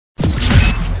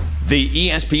The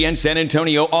ESPN San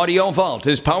Antonio Audio Vault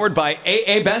is powered by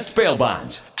AA Best Bail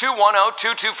Bonds.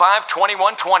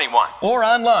 210-225-2121. Or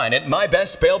online at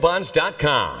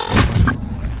mybestbailbonds.com.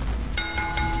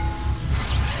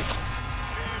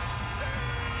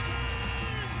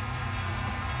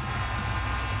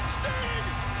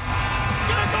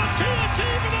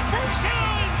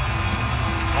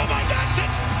 Oh my God,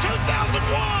 since 2001!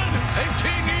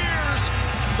 18 years!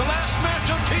 The last match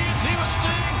on TNT was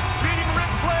Sting beating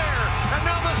Ric Flair, and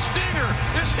now the Stinger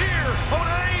is here on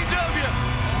AEW.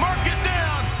 Mark it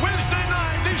down, Wednesday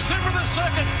night, December the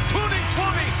 2nd,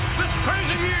 2020. This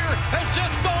crazy year has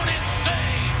just gone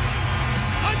insane.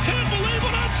 I can't believe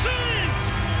what I'm seeing!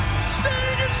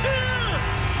 Sting is here!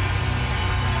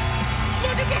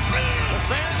 Look at the fans! The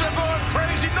fans are going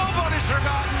crazy. Nobody's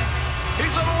forgotten.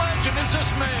 He's a legend, is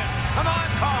this man, an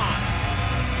icon.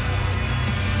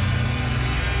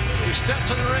 He steps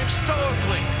in the ring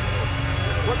stoically,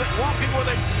 walking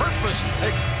with a purpose, a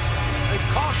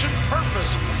cautioned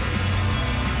purpose.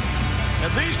 And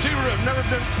these two have never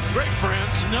been great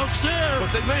friends. No, sir.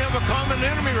 But they may have a common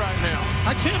enemy right now.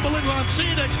 I can't believe what I'm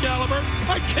seeing, Excalibur.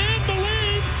 I can't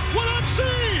believe what I'm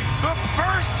seeing. The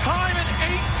first time in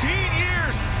 18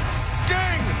 years,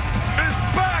 Sting is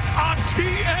back on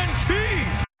TNT.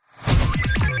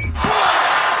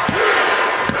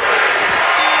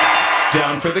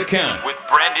 Down for the Count with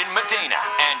Brandon Medina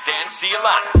and Dan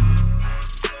Cialana.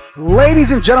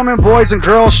 Ladies and gentlemen, boys and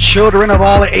girls, children of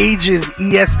all ages,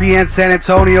 ESPN San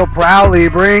Antonio proudly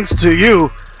brings to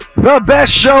you the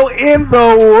best show in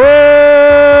the world.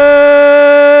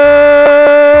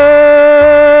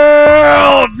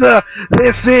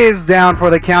 This is Down for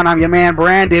the Count. I'm your man,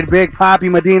 Brandon Big Papi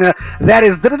Medina. That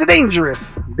is the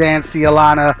dangerous Dan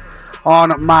Cialana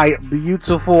on my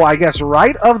beautiful, I guess,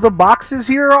 right of the boxes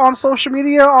here on social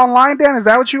media online. Dan, is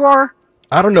that what you are?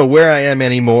 I don't know where I am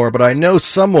anymore, but I know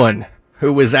someone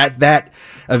who was at that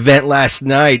event last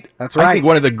night. That's right. I think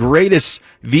one of the greatest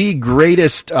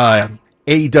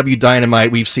AEW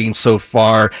Dynamite we've seen so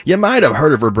far. You might have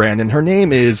heard of her, Brandon. Her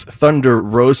name is Thunder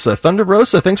Rosa. Thunder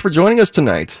Rosa, thanks for joining us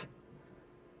tonight.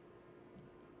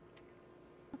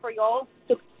 For y'all.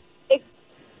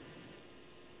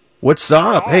 What's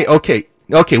up? Hey, okay,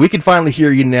 we can finally hear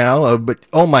you now, but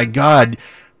oh my God,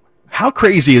 how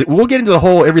crazy. We'll get into the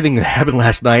whole everything that happened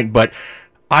last night, but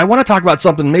I want to talk about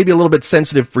something maybe a little bit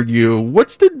sensitive for you.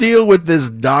 What's the deal with this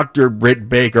Dr. Britt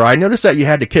Baker? I noticed that you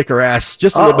had to kick her ass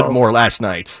just a little bit more last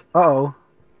night. Uh-oh.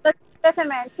 Listen,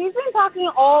 man, she's been talking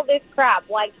all this crap.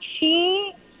 Like,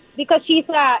 because she's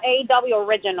a AEW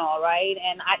original, right?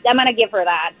 And I'm going to give her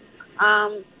that.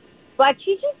 But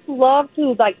she just loves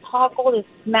to, like, talk all this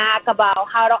smack about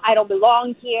how I don't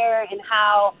belong here and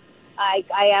how I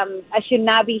should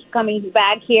not be coming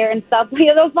back here and stuff. You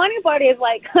know, the funny part is,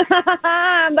 like,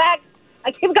 I'm back.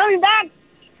 I keep coming back,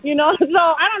 you know. So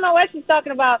I don't know what she's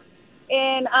talking about.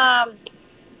 And,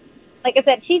 like I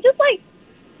said, she's just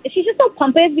so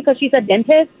pompous because she's a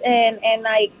dentist. And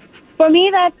like, for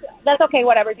me, that's okay,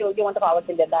 whatever. You went to college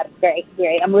and did that. It's great.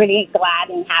 I'm really glad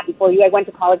and happy for you. I went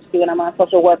to college too, and I'm a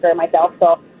social worker myself,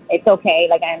 so it's okay.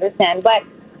 Like, I understand. But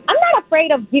I'm not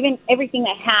afraid of giving everything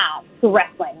I have to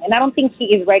wrestling, and I don't think she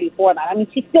is ready for that. I mean,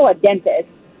 she's still a dentist.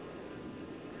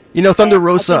 You know, Thunder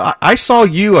Rosa, I saw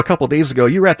you a couple days ago.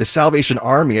 You were at the Salvation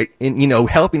Army,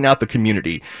 helping out the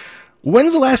community.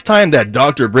 When's the last time that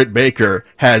Dr. Britt Baker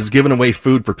has given away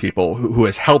food for people who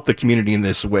has helped the community in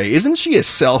this way? Isn't she a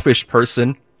selfish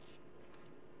person?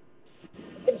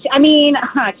 I mean,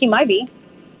 she might be.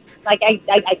 Like, I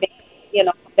think,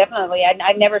 definitely.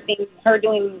 I've never seen her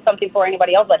doing something for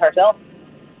anybody else but herself.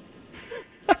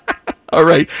 All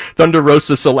right, Thunder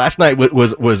Rosa. So last night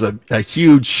was a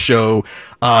huge show.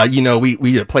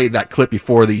 We played that clip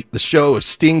before the show of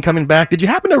Sting coming back. Did you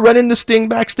happen to run into Sting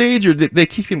backstage, or did they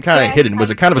keep him kind of hidden?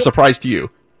 Was it kind of a surprise to you?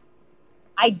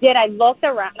 I did. I looked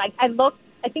around. I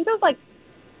think it was like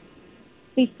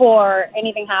before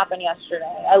anything happened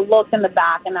yesterday. I looked in the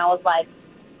back and I was like,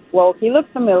 well, he looks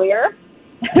familiar.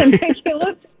 And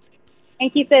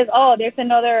he says, oh, there's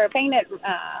another face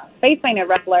painted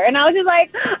wrestler. And I was just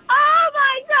like, oh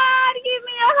my God, give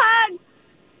me a hug.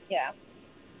 Yeah.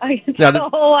 I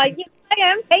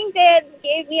am painted.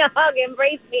 Give me a hug.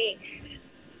 Embrace me.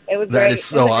 It was that great. Is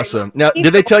so awesome. Now,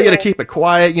 did they tell you to keep it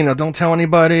quiet? Don't tell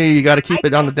anybody. You got to keep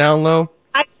it on the down low.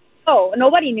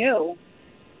 Nobody knew.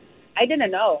 I didn't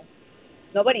know.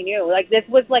 Nobody knew. Like, this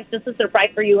was like just a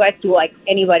surprise for you guys to like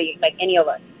anybody, like any of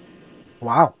us.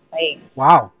 Wow. Like,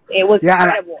 wow. It was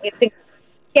incredible. It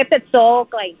kept it so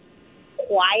like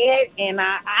quiet, and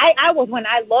I was, when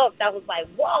I looked, I was like,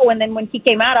 whoa. And then when he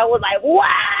came out, I was like,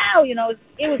 wow.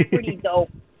 It was pretty dope.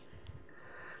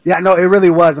 Yeah, no, it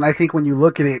really was, and I think when you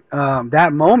look at it,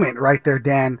 that moment right there,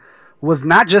 Dan, was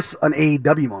not just an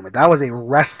AEW moment. That was a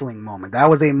wrestling moment. That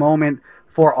was a moment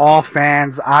for all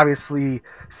fans. Obviously,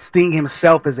 Sting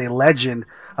himself is a legend.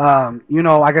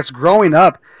 I guess growing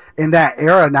up in that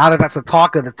era, now that that's the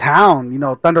talk of the town,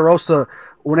 Thunder Rosa.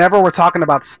 Whenever we're talking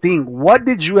about Sting, what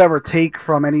did you ever take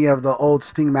from any of the old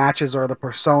Sting matches or the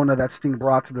persona that Sting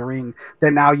brought to the ring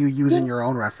that now you use in your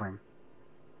own wrestling?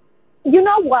 You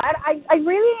know what? I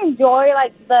really enjoy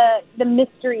like the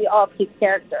mystery of his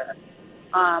character.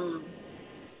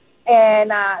 And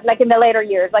like in the later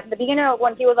years, like the beginning of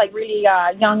when he was like really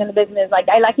young in the business, like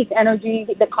I like his energy,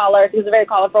 the colors. He was very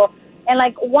colorful. And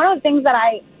like one of the things that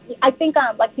I think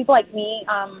like people like me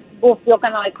will feel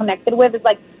kind of like connected with is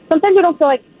like sometimes you don't feel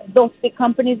like those big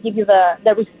companies give you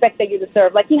the respect that you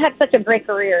deserve. Like he had such a great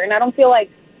career, and I don't feel like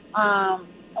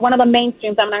one of the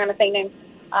mainstreams, I'm not going to say names,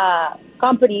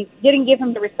 companies didn't give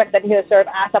him the respect that he deserved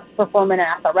as a performer and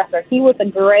as a wrestler. He was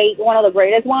one of the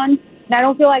greatest ones, and I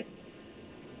don't feel like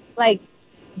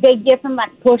they give him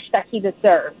that push that he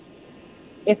deserves,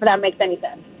 if that makes any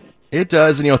sense. It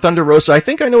does. And, Thunder Rosa, I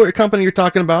think I know what company you're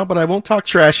talking about, but I won't talk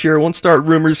trash here. I won't start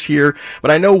rumors here.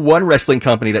 But I know one wrestling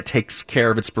company that takes care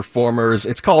of its performers.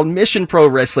 It's called Mission Pro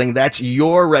Wrestling. That's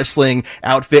your wrestling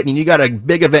outfit. And you got a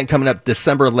big event coming up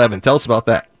December 11th. Tell us about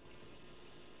that.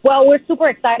 Well, we're super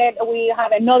excited. We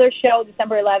have another show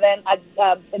December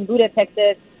 11th in Buda,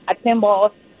 Texas, at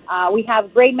Pinballs. We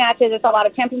have great matches. There's a lot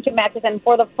of championship matches. And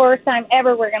for the first time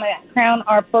ever, we're going to crown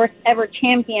our first ever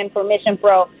champion for Mission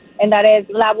Pro. And that is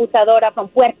La Abusadora from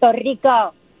Puerto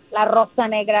Rico, La Rosa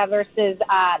Negra versus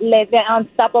the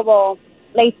unstoppable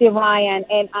Lacey Ryan.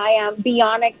 And I am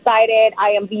beyond excited. I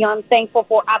am beyond thankful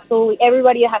for absolutely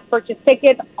everybody that has purchased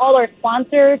tickets, all our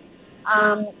sponsors,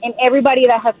 and everybody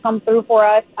that has come through for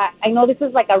us. I know this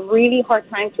is like a really hard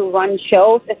time to run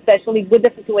shows, especially with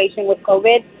the situation with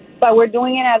COVID, but we're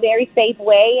doing it in a very safe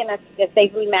way and a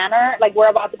safely manner. Like we're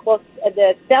about to close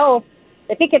the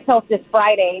ticket sales this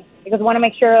Friday because we want to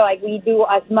make sure like we do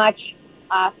as much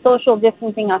social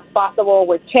distancing as possible.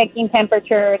 We're checking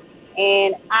temperatures,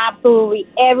 and absolutely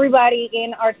everybody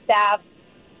in our staff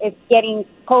is getting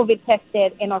COVID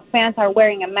tested, and our fans are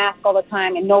wearing a mask all the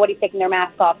time, and nobody's taking their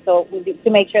mask off. So to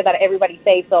make sure that everybody's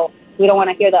safe, so we don't want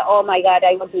to hear that, oh my God,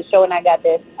 I went to the show and I got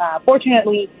this.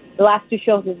 Fortunately, the last two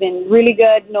shows have been really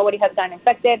good. Nobody has gotten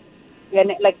infected. And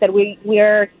like I said, we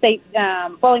are safe,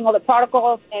 following all the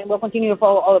protocols, and we'll continue to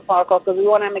follow all the protocols because we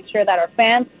want to make sure that our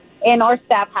fans and our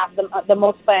staff have the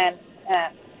most fun,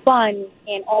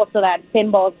 and also that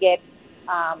pinballs get,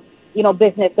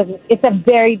 business because it's a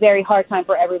very, very hard time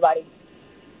for everybody.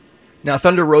 Now,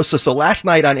 Thunder Rosa, so last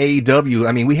night on AEW,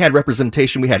 I mean, we had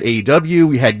representation. We had AEW,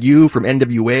 we had you from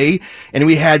NWA, and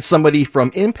we had somebody from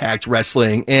Impact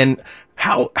Wrestling. And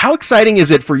how exciting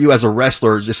is it for you as a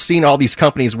wrestler, just seeing all these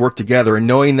companies work together and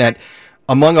knowing that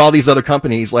among all these other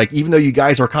companies, like even though you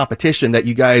guys are competition, that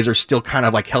you guys are still kind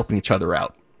of like helping each other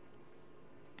out?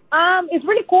 It's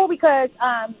really cool because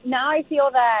now I feel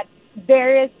that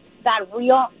there is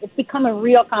it's become a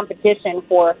real competition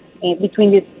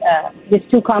between these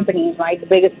two companies, right? The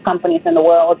biggest companies in the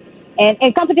world. And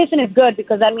competition is good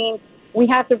because that means we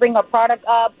have to bring our product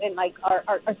up, and like our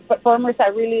performers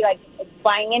are really like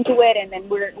buying into it, and then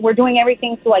we're doing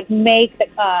everything to like make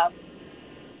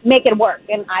it work.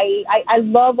 And I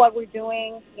love what we're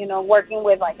doing, working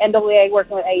with like NWA,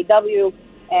 working with AEW,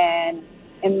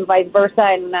 and vice versa,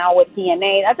 and now with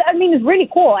TNA. It's really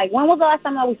cool. Like, when was the last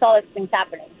time that we saw these things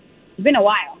happening? It's been a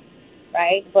while,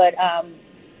 right? But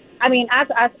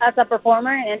as a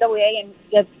performer in NWA and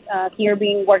just here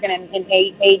working in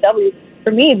AEW,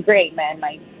 for me it's great, man.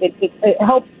 Like it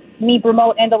helps me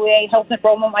promote NWA, helps me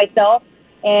promote myself,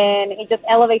 and it just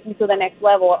elevates me to the next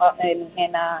level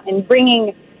and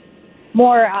bringing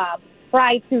more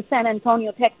pride to San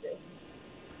Antonio, Texas.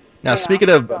 Now, speaking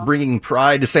of bringing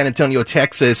pride to San Antonio,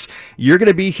 Texas, you're going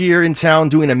to be here in town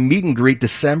doing a meet and greet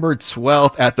December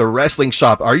 12th at the Wrestling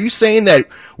Shop. Are you saying that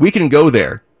we can go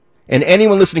there and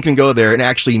anyone listening can go there and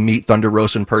actually meet Thunder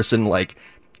Rosa in person, like,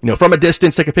 from a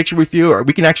distance, take a picture with you, or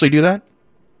we can actually do that?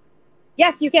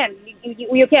 Yes, you can.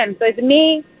 You can. So it's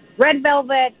me, Red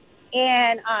Velvet,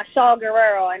 and Shaw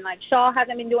Guerrero. And like Shaw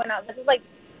hasn't been doing that. This is like,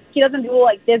 she doesn't do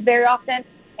like this very often.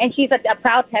 And she's a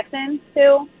proud Texan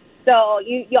too. So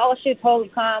you all should totally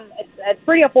come. It's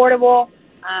pretty affordable.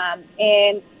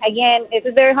 And again, it's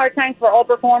a very hard time for all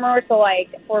performers. So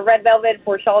like for Red Velvet,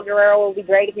 for Shaw Guerrero, it would be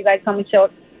great if you guys come and show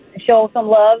some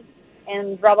love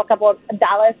and drop a couple of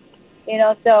dollars.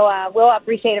 So we'll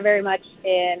appreciate it very much.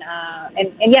 And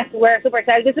yes, we're super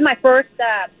excited. This is my first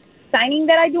signing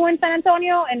that I do in San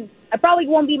Antonio, and I probably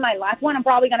won't be my last one. I'm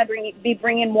probably gonna be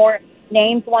bringing more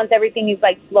names once everything is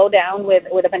like slowed down with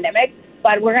the pandemic.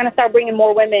 But we're gonna start bringing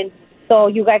more women so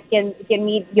you guys can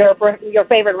meet your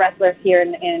favorite wrestlers here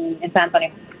in San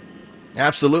Antonio.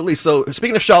 Absolutely. So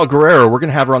speaking of Shaul Guerrero, we're going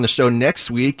to have her on the show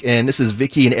next week, and this is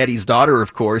Vicky and Eddie's daughter,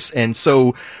 of course. And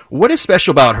so what is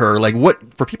special about her? Like, what,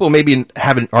 for people maybe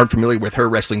aren't familiar with her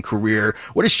wrestling career,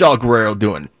 what is Shaul Guerrero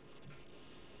doing?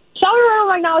 Shaul Guerrero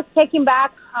right now is taking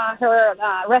back her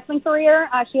wrestling career.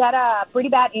 She had a pretty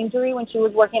bad injury when she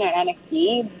was working at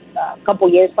NXT a couple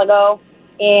years ago,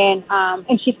 and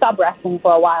she stopped wrestling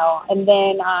for a while. And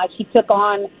then she took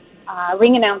on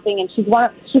ring announcing, and she's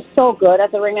so good as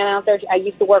a ring announcer. I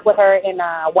used to work with her in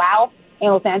WOW in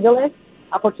Los Angeles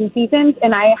for 2 seasons,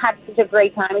 and I had such a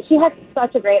great time. And she has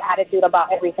such a great attitude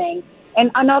about everything. And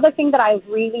another thing that I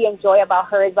really enjoy about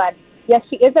her is that, yes,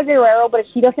 she is a Guerrero, but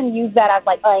she doesn't use that as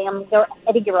like, I am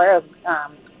Eddie Guerrero's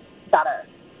daughter.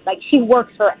 Like, she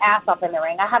works her ass off in the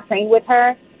ring. I have trained with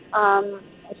her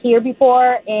here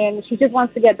before, and she just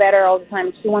wants to get better all the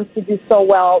time. She wants to do so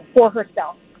well for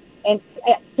herself. And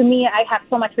to me, I have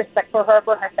so much respect for her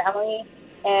family,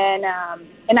 and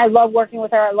I love working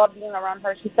with her. I love being around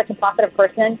her. She's such a positive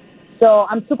person. So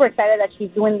I'm super excited that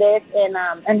she's doing this, and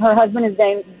her husband is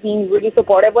being really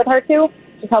supportive with her too.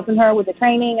 She's helping her with the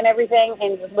training and everything,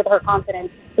 and just with her confidence.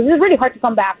 Because it's really hard to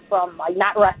come back from like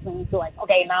not wrestling to like,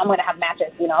 okay, now I'm going to have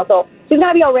matches, you know. So she's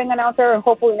going to be our ring announcer, and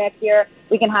hopefully next year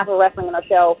we can have her wrestling on our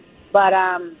show. But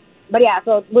yeah,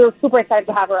 so we're super excited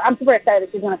to have her. I'm super excited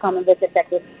that she's going to come and visit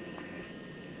Texas.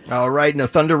 All right, now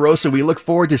Thunder Rosa, we look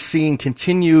forward to seeing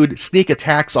continued sneak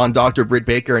attacks on Dr. Britt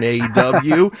Baker and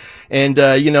AEW. And,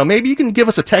 maybe you can give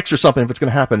us a text or something if it's going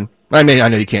to happen. I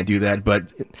know you can't do that,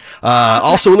 but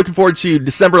also we're looking forward to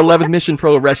December 11th, Mission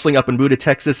Pro Wrestling up in Buda,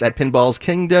 Texas at Pinball's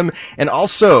Kingdom. And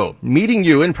also meeting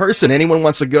you in person. Anyone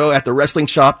wants to go at the Wrestling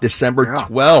Shop December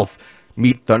 12th.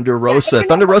 Meet Thunder Rosa.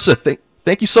 Thunder Rosa,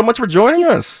 thank you so much for joining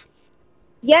us.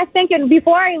 Yes, thank you. And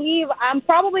before I leave, I'm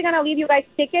probably going to leave you guys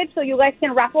tickets so you guys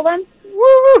can raffle them.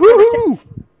 Woo-hoo-hoo-hoo.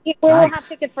 We will have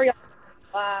tickets for you.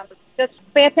 Just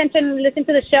pay attention and listen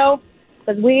to the show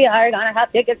because we are going to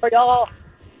have tickets for y'all.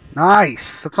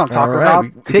 Nice. That's what I'm talking about. We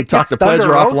can talk to Pleasure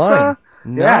offline.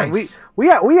 Nice.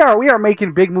 Yeah, we are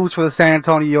making big moves for the San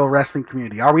Antonio wrestling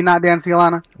community. Are we not, Dan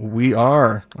Cialana? We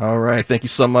are. All right. Thank you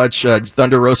so much,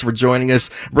 Thunder Rosa, for joining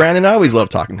us. Brandon, I always love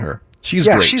talking to her. She's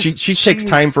great. She takes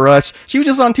time for us. She was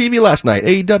just on TV last night.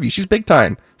 AEW. She's big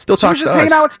time. Still talks to us. She was just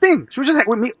hanging out with Sting. She was just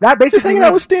with me. That basically hanging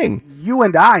out with Sting. You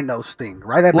and I know Sting,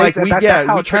 right? We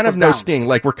kind of know Sting.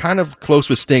 Like, we're kind of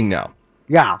close with Sting now.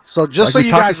 Yeah. So just so you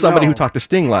guys know, we talked to somebody who talked to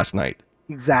Sting last night.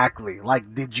 Exactly.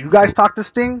 Like, did you guys talk to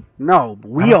Sting? No,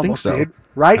 we almost did.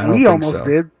 Right? We almost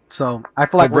did. So I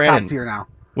feel like we're top tier now.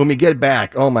 When we get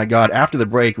back, oh my God, after the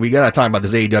break, we got to talk about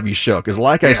this AEW show. Because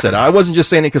like I said, I wasn't just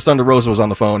saying it because Thunder Rosa was on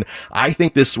the phone. I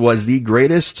think this was the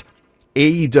greatest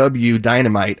AEW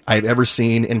Dynamite I've ever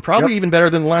seen, and probably even better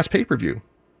than the last pay-per-view.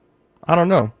 I don't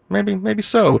know. Maybe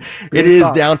so. It is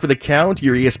Down for the Count,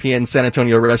 your ESPN San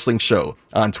Antonio wrestling show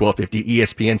on 1250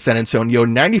 ESPN San Antonio,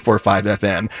 94.5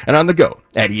 FM, and on the go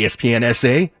at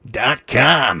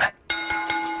ESPNSA.com.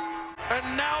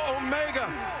 And now Omega,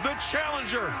 the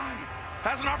challenger,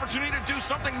 has an opportunity to do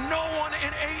something no one in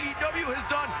AEW has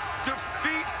done.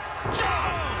 Defeat Joe!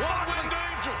 One-winged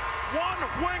angel!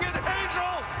 One-winged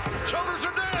angel! Shoulders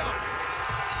are down!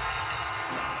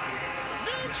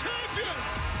 New champion!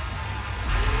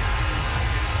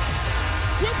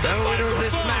 With the winner of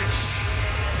this match,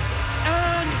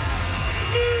 and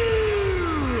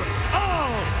new All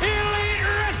Elite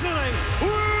Wrestling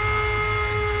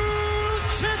World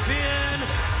Champion,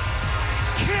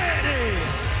 Kenny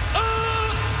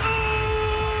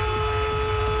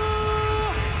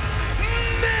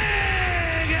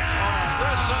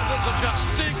This has got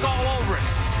stink all over it.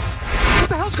 What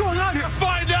the hell's going on here?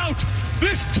 Find out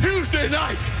this Tuesday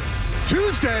night.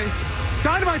 Tuesday?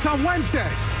 Dynamite's on Wednesday.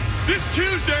 This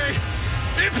Tuesday,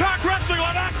 Impact Wrestling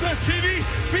on Access TV.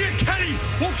 Me and Kenny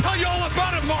will tell you all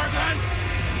about it, Marvin.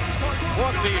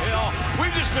 What the hell?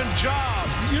 We've just been jobbed.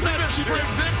 We've been sprayed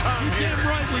big time here. You're damn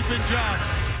right we've been jobbed.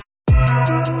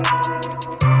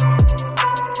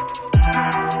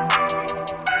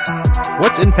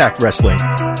 What's Impact Wrestling?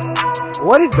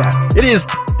 What is that? It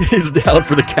is Down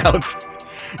for the Count,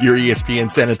 your ESPN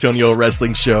San Antonio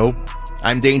wrestling show.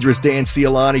 I'm Dangerous Dan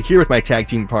Cialani here with my tag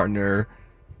team partner,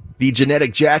 the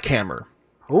Genetic Jackhammer,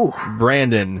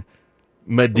 Brandon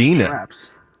Medina.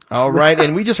 All right,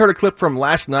 and we just heard a clip from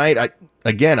last night. I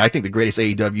think the greatest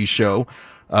AEW show,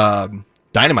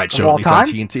 Dynamite show, at least on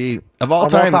TNT. Of all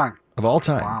time. Wow. Of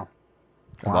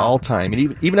all time.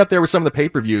 And even up there with some of the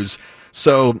pay-per-views.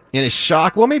 So in a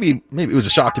shock, well, maybe it was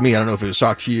a shock to me. I don't know if it was a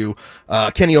shock to you.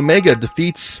 Kenny Omega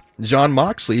defeats Jon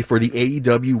Moxley for the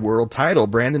AEW World Title.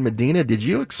 Brandon Medina, did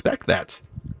you expect that?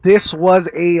 This was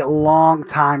a long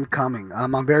time coming.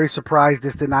 I'm very surprised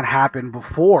this did not happen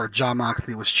before Jon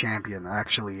Moxley was champion,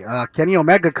 actually. Kenny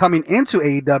Omega coming into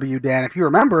AEW, Dan, if you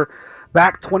remember,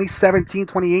 back 2017,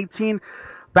 2018,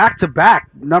 back-to-back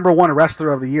number one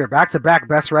wrestler of the year, back-to-back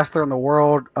best wrestler in the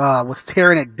world, was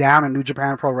tearing it down in New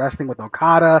Japan Pro Wrestling with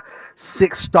Okada,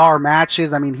 6-star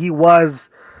matches. I mean, he was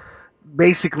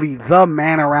basically the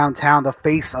man around town, the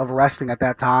face of wrestling at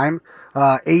that time.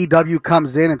 AEW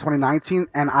comes in 2019,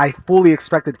 and I fully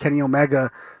expected Kenny Omega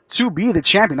to be the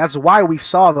champion. That's why we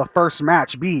saw the first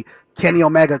match be Kenny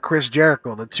Omega, Chris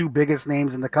Jericho, the two biggest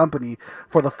names in the company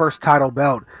for the first title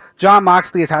belt. Jon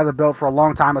Moxley has had the belt for a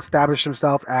long time, established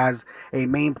himself as a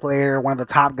main player, one of the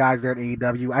top guys there at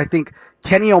AEW. I think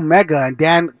Kenny Omega, and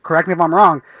Dan, correct me if I'm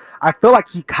wrong, I feel like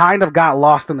he kind of got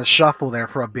lost in the shuffle there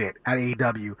for a bit at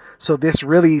AEW. So this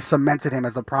really cemented him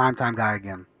as a primetime guy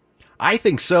again. I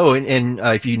think so, and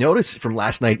if you notice from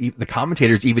last night, the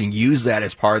commentators even used that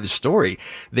as part of the story.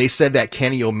 They said that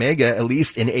Kenny Omega, at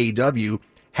least in AEW,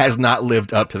 has not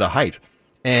lived up to the hype.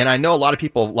 And I know a lot of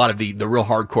people, a lot of the real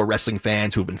hardcore wrestling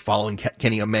fans who have been following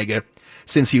Kenny Omega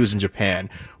since he was in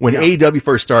Japan. When AEW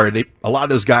first started, a lot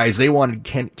of those guys, they wanted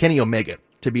Kenny Omega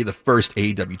to be the first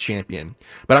AEW champion.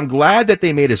 But I'm glad that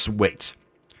they made us wait,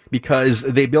 because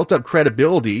they built up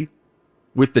credibility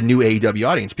with the new AEW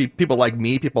audience. People like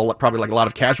me, people probably like a lot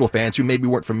of casual fans who maybe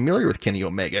weren't familiar with Kenny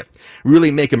Omega,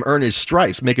 really make him earn his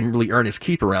stripes, make him really earn his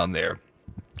keep around there.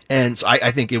 And so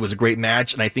I think it was a great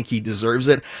match, and I think he deserves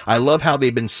it. I love how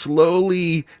they've been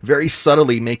slowly, very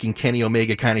subtly making Kenny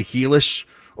Omega kind of heelish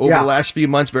over the last few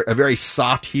months. A very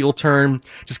soft heel turn,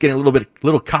 just getting a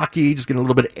little cocky, just getting a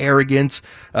little bit arrogant,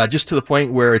 just to the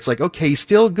point where it's like, okay, he's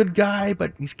still a good guy,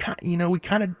 but he's kind of, we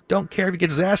kind of don't care if he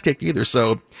gets his ass kicked either.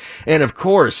 So, and of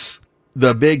course,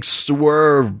 the big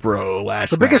swerve, bro,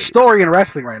 last night. The biggest story in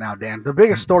wrestling right now, Dan. The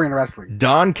biggest story in wrestling.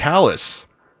 Don Callis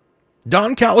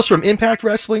from Impact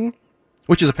Wrestling,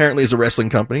 which is apparently is a wrestling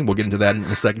company. We'll get into that in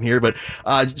a second here, but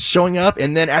showing up,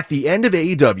 and then at the end of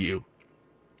AEW,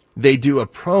 they do a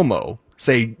promo,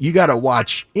 say, you got to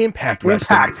watch Impact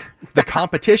Wrestling, the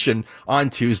competition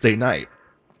on Tuesday night.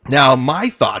 Now, my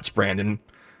thoughts, Brandon,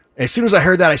 as soon as I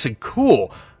heard that, I said,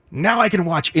 cool, now I can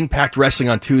watch Impact Wrestling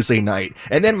on Tuesday night.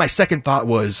 And then my second thought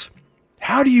was,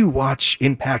 how do you watch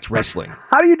Impact Wrestling?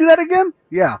 How do you do that again?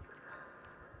 Yeah.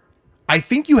 I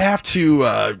think you have to,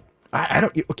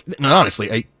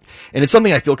 honestly, and it's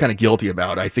something I feel kind of guilty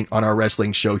about. I think on our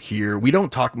wrestling show here, we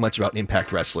don't talk much about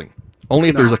Impact Wrestling, only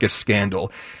if there's like a scandal.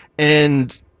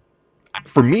 And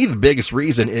for me, the biggest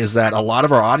reason is that a lot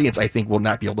of our audience, I think, will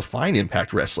not be able to find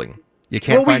Impact Wrestling. You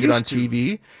can't find it on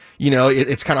TV. You know,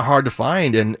 it's kind of hard to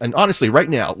find. And honestly, right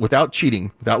now, without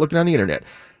cheating, without looking on the internet,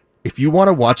 if you want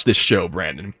to watch this show,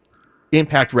 Brandon,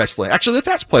 Impact Wrestling, actually, let's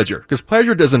ask Pleasure, because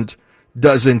Pleasure doesn't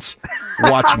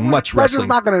watch much wrestling. Pleasure's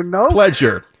not gonna know.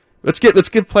 Pleasure. Let's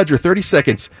give Pleasure 30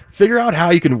 seconds. Figure out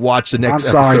how you can watch the next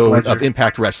episode of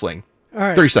Impact Wrestling. All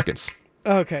right. 30 seconds.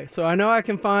 Okay, so I know I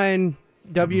can find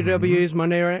WWE's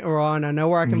Monday Night Raw, and I know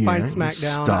where I can find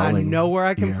SmackDown. I know where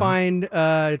I can find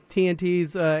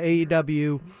TNT's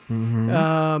AEW.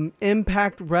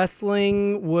 Impact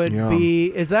Wrestling would be...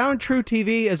 Is that on True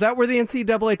TV? Is that where the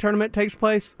NCAA tournament takes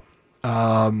place?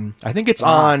 I think it's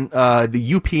on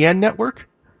the UPN network.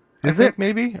 Is it?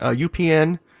 Maybe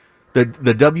UPN, the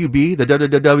WB, the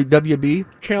WB.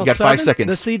 Channel you got 5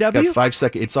 seconds. The CW. You got 5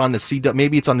 seconds. It's on the CW.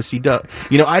 Maybe it's on the CW.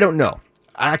 You know, I don't know.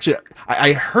 I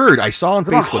saw on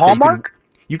Facebook Hallmark?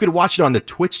 you could watch it on the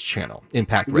Twitch channel,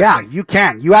 Impact Wrestling. Yeah, you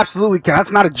can. You absolutely can.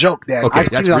 That's not a joke, Dan. Okay, I've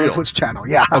that's seen it on real. the Twitch channel.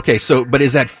 Yeah. Okay, so but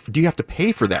is that? Do you have to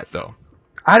pay for that though?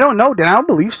 I don't know, Dan. I don't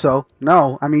believe so.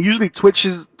 No, I mean usually Twitch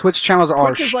channels are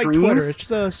Twitch is streams. like Twitter. It's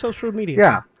the social media.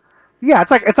 Yeah. Yeah,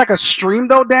 it's like a stream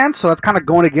though, Dan. So it's kind of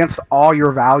going against all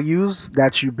your values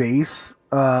that you base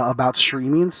about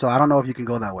streaming. So I don't know if you can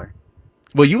go that way.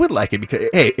 Well, you would like it because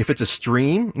hey, if it's a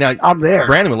stream, now I'm there.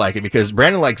 Brandon would like it because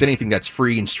Brandon likes anything that's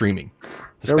free and streaming,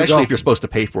 especially if you're supposed to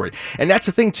pay for it. And that's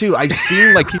the thing too. I've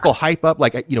seen like people hype up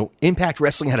like Impact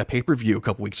Wrestling had a pay-per-view a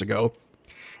couple weeks ago,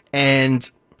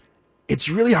 and it's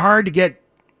really hard to get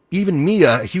even me,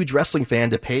 a huge wrestling fan,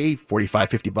 to pay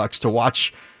 $45-$50 to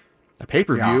watch a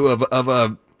pay-per-view of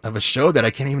a show that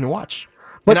I can't even watch.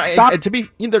 But and to be,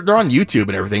 they're on YouTube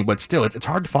and everything, but still, it's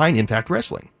hard to find Impact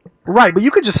Wrestling. Right, but you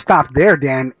could just stop there,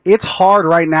 Dan. It's hard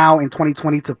right now in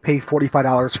 2020 to pay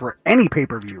 $45 for any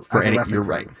pay-per-view. You're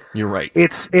right. You're right.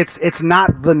 It's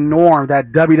not the norm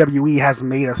that WWE has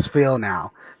made us feel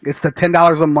now. It's the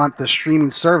 $10 a month, the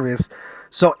streaming service.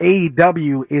 So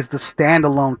AEW is the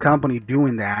standalone company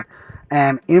doing that,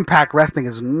 and Impact Wrestling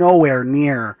is nowhere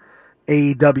near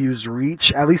AEW's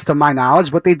reach, at least to my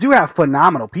knowledge, but they do have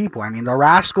phenomenal people. I mean, the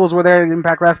Rascals were there at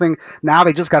Impact Wrestling. Now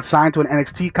they just got signed to an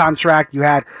NXT contract. You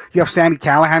have Sami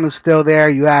Callihan, who's still there.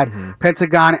 You had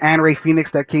Pentagon and Rey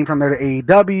Fenix that came from there to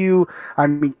AEW. I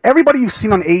mean, everybody you've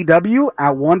seen on AEW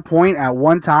at one point, at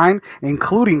one time,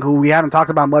 including who we haven't talked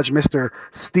about much, Mr.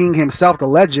 Sting himself, the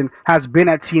legend, has been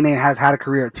at TNA and has had a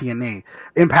career at TNA.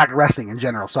 Impact Wrestling in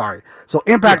general, sorry. So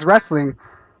Impact Wrestling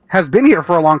has been here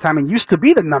for a long time and used to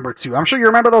be the number 2. I'm sure you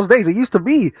remember those days. It used to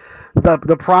be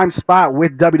the prime spot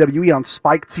with WWE on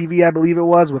Spike TV, I believe it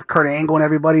was, with Kurt Angle and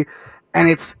everybody. And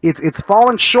it's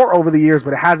fallen short over the years,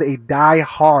 but it has a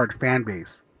die-hard fan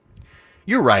base.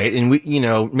 You're right, and we,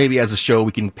 maybe as a show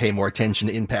we can pay more attention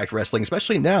to Impact Wrestling,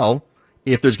 especially now.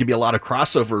 If there's going to be a lot of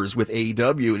crossovers with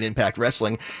AEW and Impact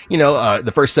Wrestling,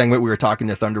 the first segment we were talking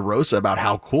to Thunder Rosa about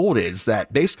how cool it is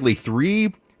that basically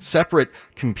 3 separate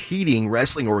competing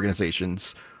wrestling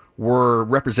organizations were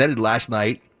represented last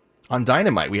night on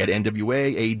Dynamite. We had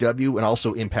NWA, AEW, and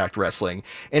also Impact Wrestling.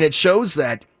 And it shows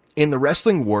that in the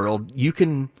wrestling world, you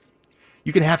can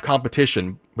have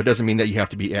competition, but doesn't mean that you have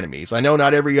to be enemies. I know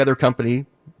not every other company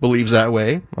believes that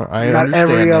way. I understand that.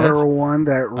 Not every other one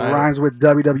that rhymes with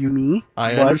WWE.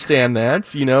 I understand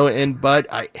that, but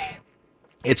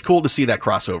it's cool to see that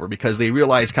crossover because they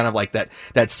realize kind of like that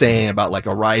saying about like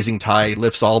a rising tide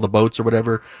lifts all the boats or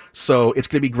whatever. So it's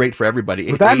going to be great for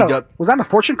everybody. Was that a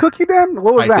fortune cookie, Dan?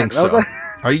 What was that? I think so.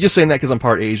 Are you just saying that because I'm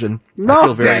part Asian? No, I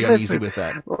feel very Dan, uneasy with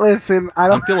that. Listen,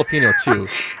 I'm Filipino too.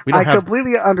 We don't I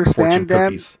completely understand,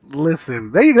 Dan. Cookies.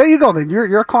 Listen, there you go. Then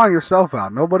you're calling yourself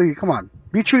out. Nobody, come on,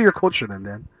 be true to your culture, then,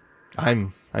 Dan.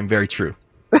 I'm very true.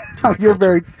 You're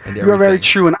very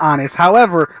true and honest.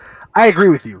 However, I agree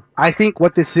with you. I think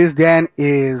what this is, Dan,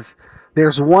 is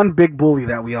there's one big bully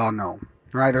that we all know,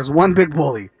 right? There's one big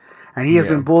bully, and he has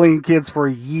been bullying kids for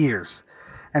years.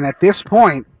 And at this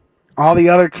point, all the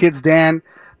other kids, Dan,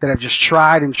 that have just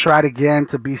tried and tried again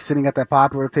to be sitting at that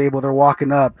popular table, they're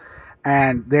walking up,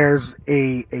 and there's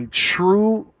a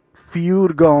true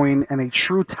feud going and a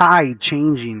true tide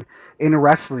changing in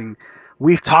wrestling.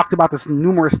 We've talked about this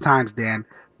numerous times, Dan.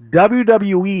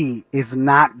 WWE is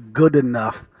not good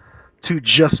enough to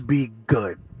just be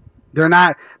good.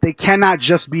 They cannot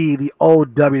just be the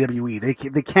old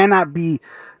WWE. They cannot be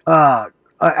at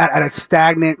a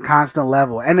stagnant, constant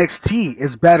level. NXT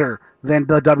is better than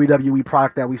the WWE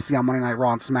product that we see on Monday Night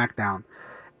Raw and SmackDown.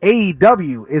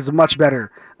 AEW is much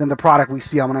better than the product we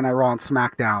see on Monday Night Raw and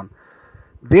SmackDown.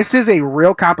 This is a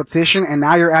real competition, and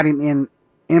now you're adding in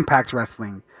Impact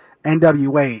Wrestling,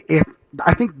 NWA.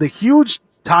 I think the huge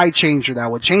tide changer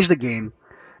that would change the game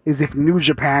is if New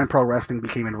Japan Pro Wrestling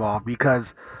became involved,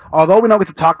 because although we don't get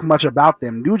to talk much about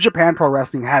them, New Japan Pro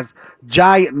Wrestling has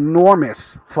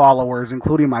ginormous followers,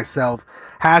 including myself,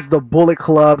 has the Bullet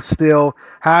Club still,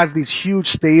 has these huge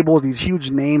stables, these huge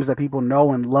names that people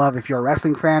know and love if you're a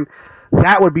wrestling fan.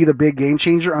 That would be the big game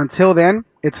changer. Until then,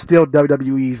 it's still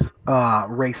WWE's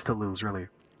race to lose, really.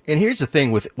 And here's the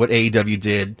thing with what AEW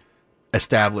did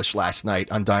establish last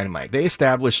night on Dynamite. They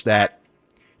established that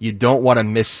you don't want to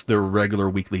miss the regular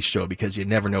weekly show because you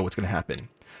never know what's going to happen.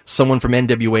 Someone from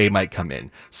NWA might come in.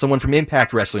 Someone from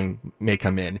Impact Wrestling may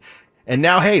come in. And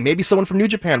now, hey, maybe someone from New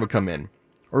Japan would come in.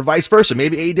 Or vice versa.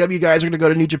 Maybe AEW guys are going to go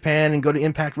to New Japan and go to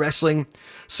Impact Wrestling.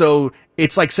 So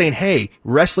it's like saying, hey,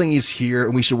 wrestling is here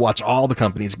and we should watch all the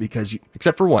companies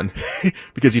except for one,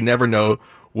 because you never know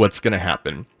what's going to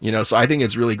happen. So I think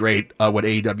it's really great what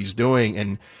AEW is doing.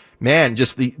 And man,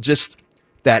 just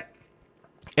that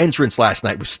entrance last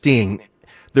night with Sting.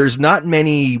 There's not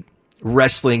many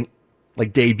wrestling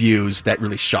like debuts that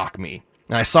really shock me.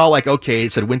 And I saw okay,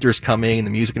 it said winter's coming,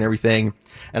 the music and everything.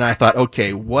 And I thought,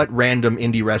 okay, what random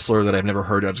indie wrestler that I've never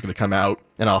heard of is going to come out?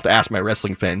 And I'll have to ask my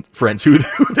wrestling friends who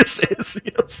this is.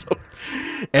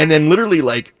 And then literally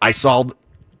I saw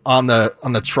on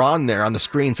the Tron there on the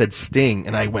screen said Sting.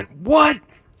 And I went, what?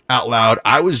 Out loud.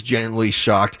 I was genuinely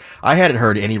shocked. I hadn't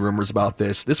heard any rumors about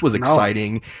this. This was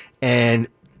exciting. No. And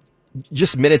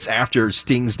just minutes after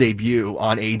Sting's debut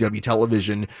on AEW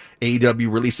television,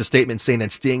 AEW released a statement saying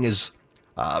that Sting is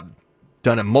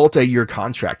done a multi-year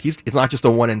contract. It's not just a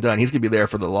one and done. He's going to be there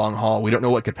for the long haul. We don't know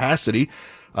what capacity.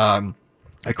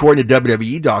 According to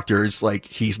WWE doctors,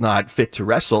 he's not fit to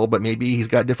wrestle, but maybe he's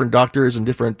got different doctors and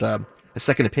different a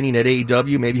second opinion at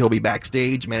AEW. Maybe he'll be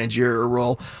backstage, managerial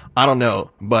role. I don't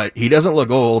know, but he doesn't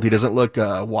look old. He doesn't look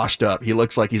washed up. He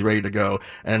looks like he's ready to go,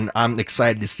 and I'm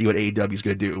excited to see what AEW is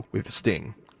going to do with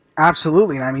Sting.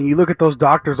 Absolutely. I mean, you look at those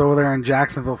doctors over there in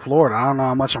Jacksonville, Florida. I don't know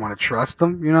how much I want to trust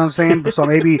them. You know what I'm saying? So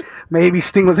maybe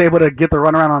Sting was able to get the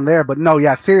runaround on there. But no,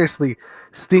 yeah, seriously,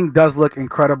 Sting does look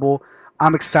incredible.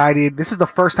 I'm excited. This is the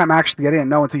first time actually I didn't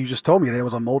know until you just told me that it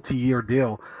was a multi-year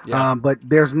deal. Yeah. But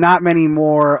there's not many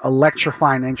more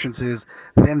electrifying entrances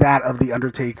than that of the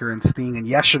Undertaker and Sting. And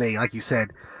yesterday, like you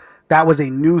said, that was a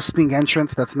new Sting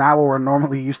entrance. That's not what we're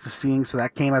normally used to seeing, so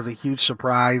that came as a huge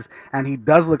surprise. And he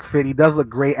does look fit. He does look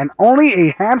great. And only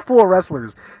a handful of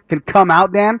wrestlers can come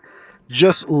out, Dan,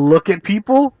 just look at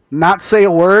people, not say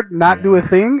a word, not do a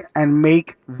thing, and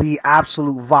make the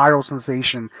absolute viral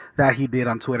sensation that he did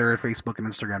on Twitter, Facebook, and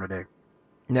Instagram today.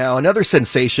 Now, another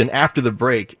sensation after the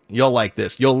break. You'll like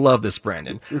this. You'll love this,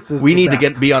 Brandon. We need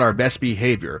to be on our best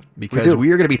behavior because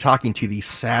we are going to be talking to the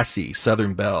sassy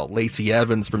Southern Belle, Lacey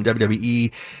Evans from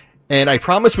WWE. And I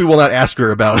promise we will not ask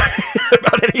her about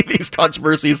about any of these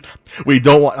controversies. We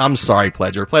don't want. I'm sorry,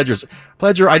 Pledger. Pledger's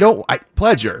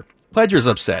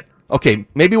upset. Okay,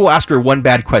 maybe we'll ask her one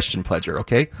bad question, Pledger.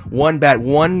 Okay,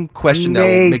 one question that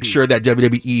will make sure that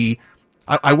WWE.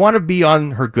 I want to be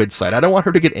on her good side. I don't want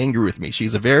her to get angry with me.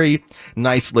 She's a very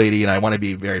nice lady, and I want to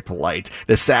be very polite.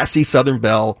 The sassy Southern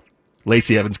Belle,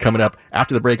 Lacey Evans, coming up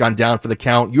after the break on Down for the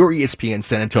Count, your ESPN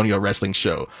San Antonio wrestling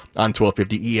show on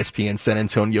 1250 ESPN San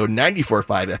Antonio,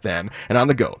 94.5 FM, and on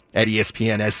the go at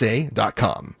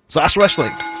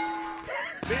ESPNSA.com/wrestling.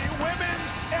 The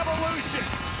women's evolution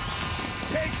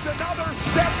takes another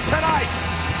step tonight.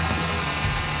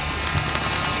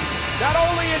 Not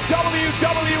only in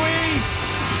WWE,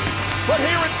 but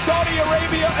here in Saudi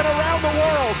Arabia and around the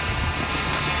world.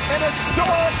 An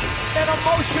historic and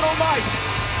emotional night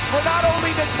for not only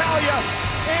Natalya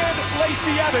and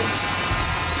Lacey Evans,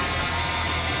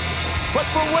 but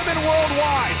for women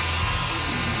worldwide.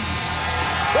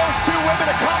 Those two women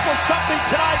accomplished something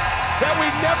tonight that we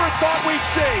never thought we'd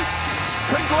see.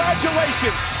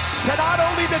 Congratulations to not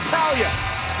only Natalya,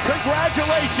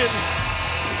 congratulations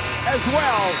as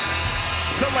well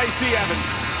to Lacey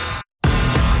Evans.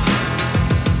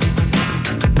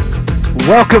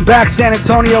 Welcome back, San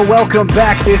Antonio. Welcome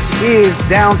back. This is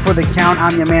Down for the Count.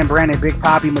 I'm your man, Brandon Big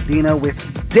Papi Medina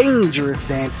with Dangerous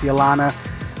Dan Cialana.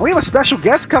 And we have a special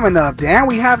guest coming up, Dan.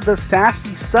 We have the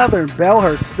sassy Southern Belle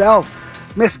herself,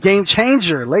 Miss Game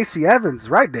Changer, Lacey Evans.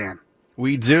 Right, Dan?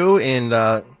 We do, and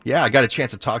I got a chance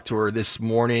to talk to her this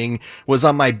morning. Was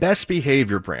on my best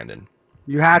behavior, Brandon.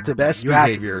 You had to. Best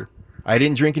behavior. I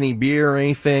didn't drink any beer or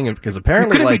anything because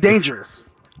apparently, you couldn't be dangerous.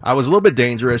 I was a little bit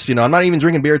dangerous. You know, I'm not even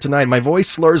drinking beer tonight. My voice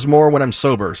slurs more when I'm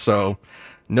sober, so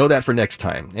know that for next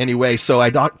time. Anyway, so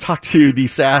I talked to the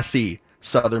sassy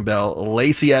Southern Belle,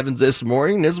 Lacey Evans, this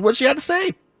morning. This is what she had to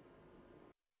say.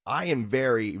 I am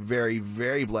very, very,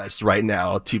 very blessed right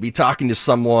now to be talking to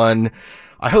someone.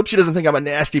 I hope she doesn't think I'm a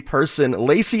nasty person.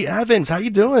 Lacey Evans, how you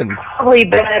doing? Probably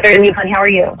better than you. How are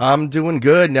you? I'm doing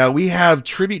good. Now, we have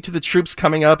Tribute to the Troops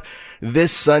coming up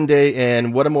this Sunday,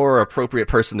 and what a more appropriate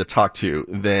person to talk to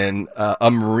than a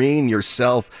Marine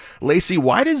yourself. Lacey,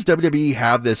 why does WWE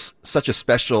have such a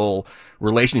special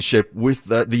relationship with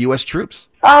the U.S. troops?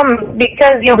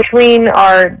 Because, between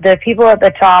the people at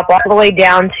the top all the way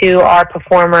down to our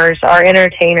performers, our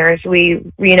entertainers, we,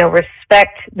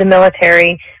 respect the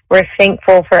military. We're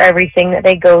thankful for everything that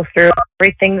they go through,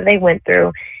 everything that they went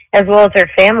through, as well as their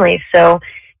families. So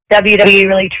WWE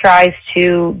really tries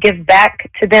to give back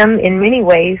to them in many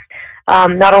ways,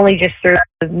 not only just through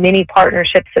the many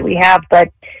partnerships that we have, but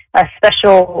a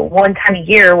special one time a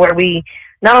year where we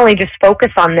not only just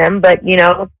focus on them, but,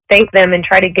 thank them and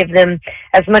try to give them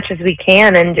as much as we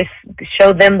can and just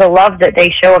show them the love that they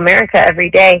show America every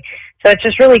day. So it's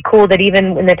just really cool that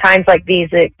even in the times like these,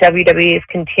 that WWE is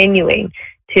continuing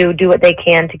to do what they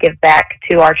can to give back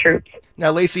to our troops.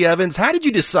 Now, Lacey Evans, how did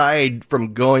you decide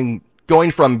from going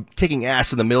from kicking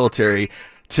ass in the military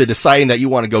to deciding that you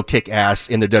want to go kick ass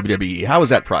in the WWE? How was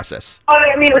that process?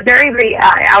 I mean, it was very, very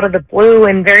out of the blue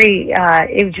and very,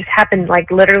 it just happened like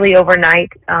literally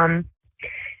overnight.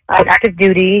 Active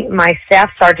duty, my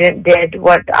staff sergeant did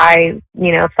what I,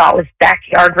 thought was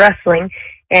backyard wrestling.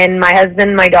 And my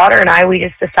husband, my daughter, and I, we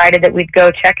just decided that we'd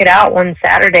go check it out one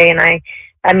Saturday. And I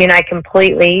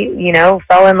completely,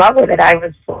 fell in love with it. I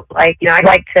was like, I'd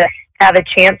like to have a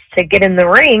chance to get in the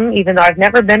ring, even though I've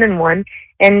never been in one,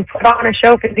 and put on a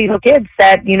show for these little kids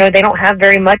that, they don't have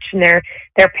very much, and their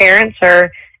parents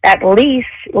are at least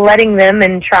letting them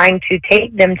and trying to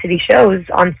take them to these shows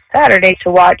on Saturday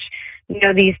to watch,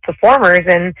 these performers.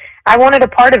 And I wanted a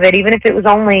part of it, even if it was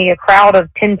only a crowd of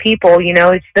 10 people.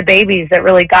 It's the babies that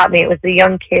really got me. It was the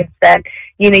young kids that,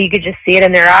 you could just see it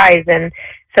in their eyes. And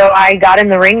so I got in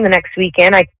the ring the next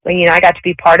weekend. I got to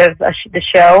be part of the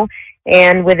show,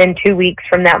 And within 2 weeks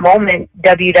from that moment,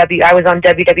 I was on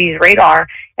WWE's radar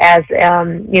as,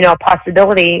 a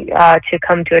possibility to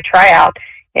come to a tryout.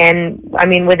 And, I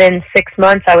mean, within 6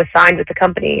 months, I was signed with the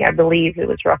company. I believe it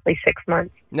was roughly 6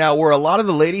 months. Now, were a lot of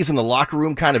the ladies in the locker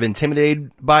room kind of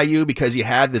intimidated by you because you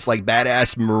had this, like,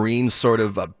 badass Marine sort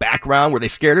of background? Were they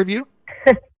scared of you?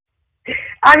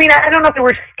 I mean, I don't know if they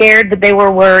were scared, but they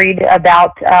were worried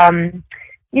about,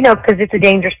 because it's a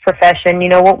dangerous profession.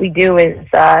 What we do is,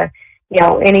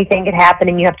 anything could happen,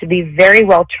 and you have to be very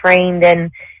well trained.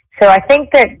 And so I think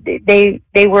that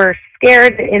they were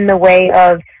scared in the way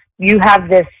of, you have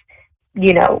this,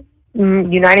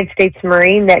 United States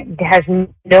Marine that has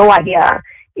no idea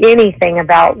anything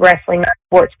about wrestling,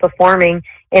 sports performing,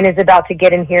 and is about to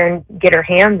get in here and get her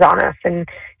hands on us. And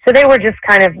so they were just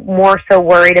kind of more so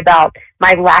worried about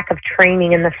my lack of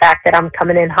training and the fact that I'm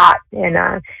coming in hot.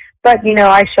 And but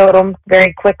I showed them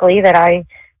very quickly that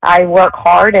I work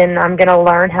hard, and I'm going to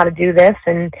learn how to do this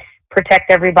and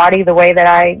protect everybody the way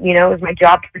that it was my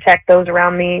job to protect those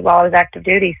around me while I was active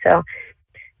duty. So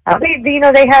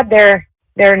they had their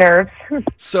nerves.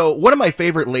 So one of my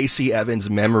favorite Lacey Evans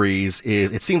memories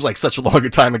is, it seems like such a longer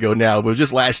time ago now, but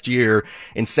just last year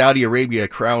in Saudi Arabia,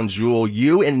 Crown Jewel,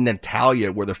 you and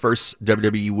Natalya were the first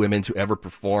WWE women to ever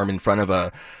perform in front of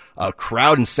a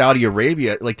crowd in Saudi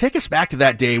Arabia. Like, take us back to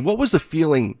that day. What was the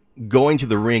feeling going to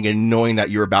the ring and knowing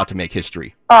that you're about to make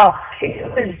history? Oh,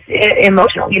 it was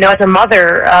emotional. As a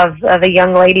mother of a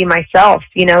young lady myself,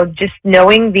 just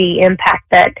knowing the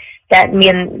impact that me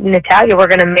and Natalya were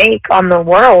going to make on the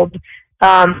world,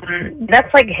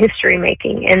 that's like history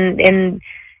making. And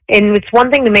it's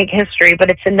one thing to make history, but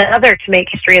it's another to make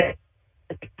history of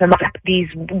these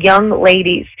young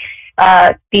ladies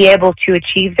be able to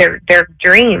achieve their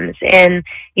dreams. And,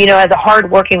 as a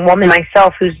hardworking woman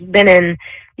myself who's been in,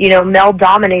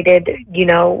 male-dominated,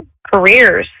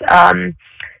 careers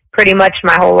pretty much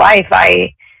my whole life,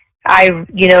 it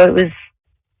was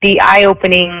the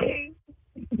eye-opening,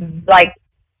 like,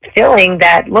 feeling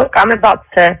that, look, I'm about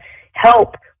to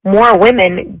help more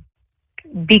women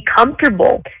be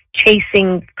comfortable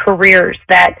chasing careers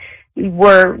that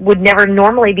would never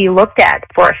normally be looked at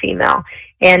for a female.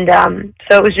 And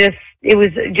so it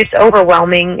was just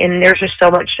overwhelming, and there's just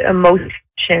so much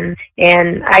emotion.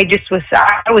 And I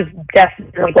was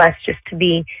definitely blessed just to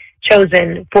be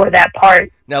chosen for that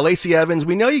part. Now, Lacey Evans,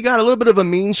 we know you got a little bit of a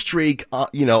mean streak,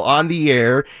 on the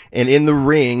air and in the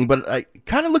ring, but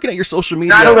kind of looking at your social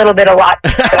media, not a little bit, a lot.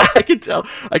 I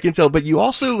can tell. But you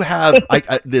also have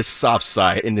this soft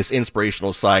side and this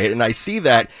inspirational side, and I see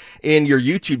that in your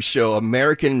YouTube show,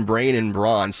 American Brain and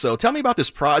Brawn. So tell me about this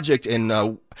project, and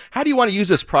how do you want to use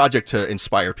this project to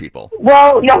inspire people?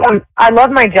 Well, I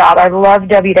love my job. I love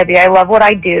WWE. I love what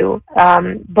I do.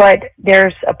 But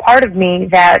there's a part of me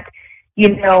that,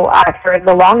 for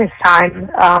the longest time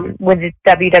with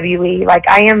WWE, like,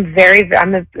 I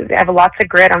have lots of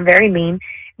grit. I'm very mean.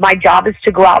 My job is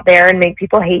to go out there and make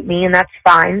people hate me, and that's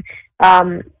fine.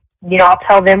 I'll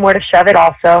tell them where to shove it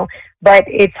also. But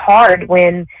it's hard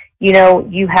when,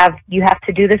 you have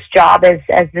to do this job as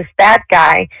this bad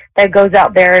guy that goes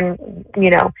out there and,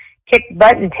 kick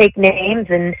butt and take names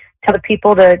and tell the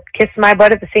people to kiss my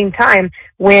butt at the same time,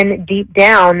 when deep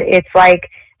down it's like,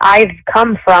 I've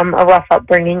come from a rough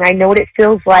upbringing. I know what it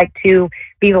feels like to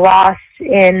be lost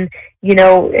in,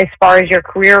 as far as your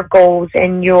career goals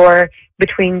and your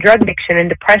between drug addiction and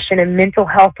depression and mental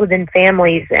health within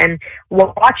families, and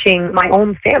watching my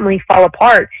own family fall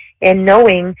apart, and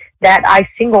knowing that I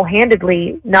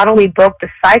single-handedly not only broke the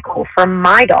cycle from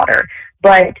my daughter,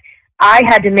 but I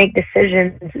had to make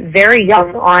decisions very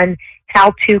young on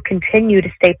how to continue to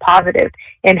stay positive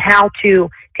and how to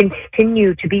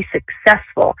continue to be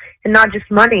successful, and not just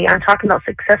money. I'm talking about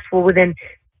successful within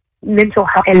mental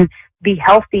health, and be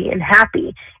healthy and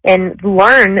happy, and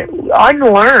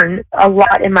unlearn a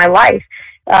lot in my life.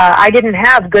 I didn't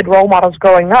have good role models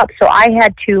growing up, so I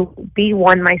had to be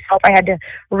one myself. I had to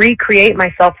recreate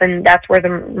myself, and that's where the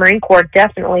Marine Corps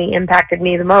definitely impacted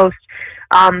me the most.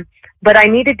 But I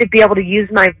needed to be able to use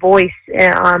my voice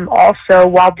also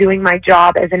while doing my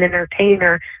job as an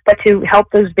entertainer, but to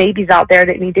help those babies out there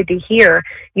that needed to hear.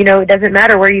 It doesn't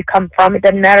matter where you come from. It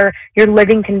doesn't matter your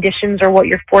living conditions or what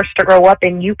you're forced to grow up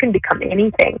in. You can become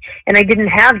anything. And I didn't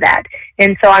have that.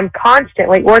 And so I'm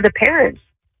constantly, or the parents,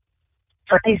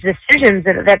 for these decisions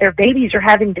that their babies are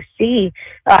having to see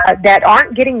that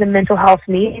aren't getting the mental health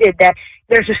needed, that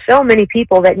there's just so many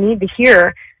people that need to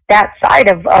hear that side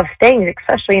of things,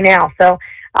 especially now. So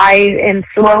I am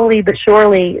slowly but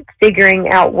surely figuring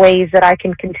out ways that I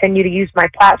can continue to use my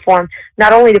platform,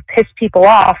 not only to piss people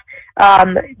off,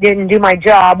 didn't do my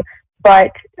job,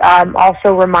 but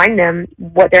also remind them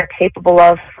what they're capable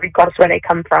of, regardless of where they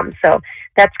come from. So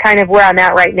that's kind of where I'm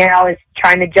at right now, is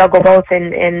trying to juggle both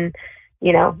and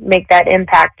make that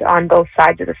impact on both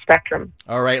sides of the spectrum.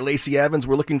 All right, Lacey Evans,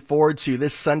 we're looking forward to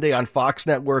this Sunday on Fox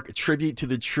Network, a tribute to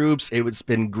the troops. It's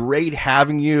been great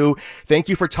having you. Thank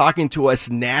you for talking to us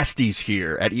nasties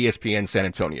here at ESPN San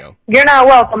Antonio. You're not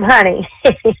welcome, honey.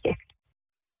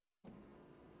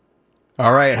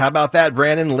 All right, how about that,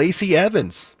 Brandon? Lacey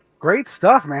Evans. Great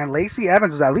stuff, man. Lacey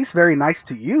Evans was at least very nice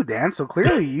to you, Dan. So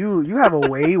clearly you have a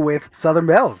way with Southern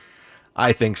Belles.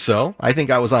 I think so. I think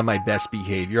I was on my best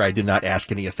behavior. I did not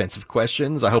ask any offensive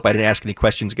questions. I hope I didn't ask any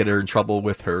questions to get her in trouble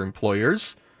with her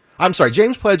employers. I'm sorry,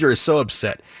 James Pledger is so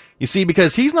upset. You see,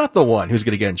 because he's not the one who's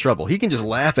going to get in trouble. He can just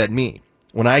laugh at me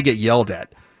when I get yelled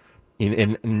at.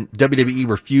 And WWE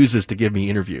refuses to give me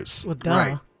interviews. Well, duh.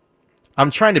 Right.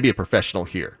 I'm trying to be a professional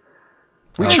here.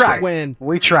 We try.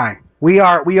 We try. We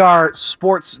are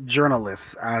sports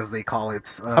journalists, as they call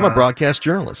it. I'm a broadcast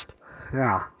journalist.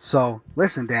 Yeah. So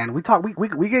listen, Dan, we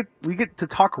get to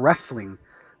talk wrestling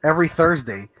every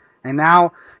Thursday, and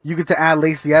now you get to add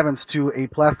Lacey Evans to a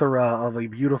plethora of a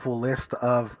beautiful list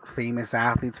of famous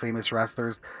athletes, famous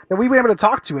wrestlers that we've been able to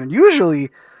talk to, and usually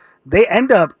they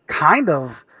end up kind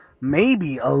of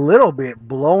maybe a little bit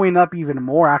blowing up even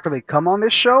more after they come on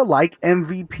this show, like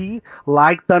MVP,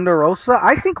 like Thunder Rosa.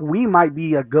 I think we might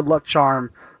be a good luck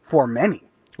charm for many.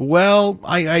 Well,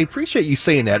 I appreciate you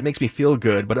saying that. It makes me feel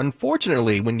good. But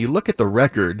unfortunately, when you look at the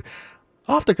record,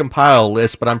 I'll have to compile a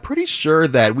list, but I'm pretty sure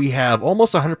that we have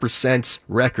almost 100%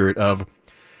 record of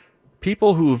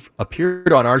people who've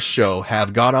appeared on our show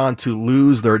have gone on to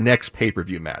lose their next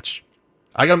pay-per-view match.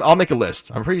 I'll make a list.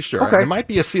 I'm pretty sure. Okay. It might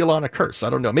be a Cialana curse. I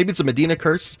don't know. Maybe it's a Medina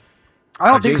curse. I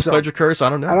don't think James so. Pledger curse. I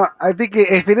don't know. I think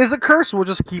if it is a curse, we'll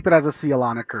just keep it as a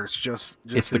Cialana curse. Just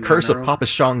it's the curse of Papa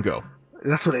Shango.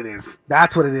 That's what it is.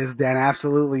 That's what it is, Dan.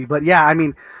 Absolutely. But yeah, I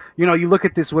mean, you look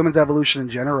at this women's evolution in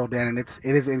general, Dan, and it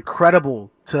is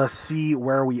incredible to see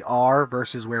where we are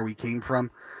versus where we came from.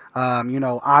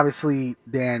 Obviously,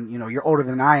 Dan, you're older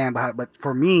than I am, but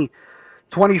for me,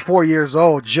 24 years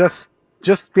old, just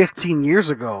 15 years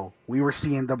ago, we were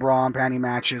seeing the bra and panty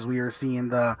matches. We were seeing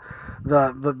the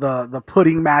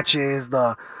pudding matches,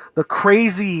 the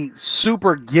crazy,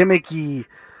 super gimmicky,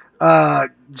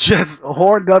 just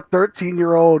horned up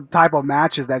 13-year-old type of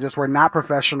matches that just were not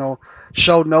professional,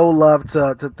 showed no love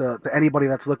to anybody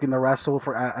that's looking to wrestle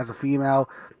as a female,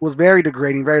 was very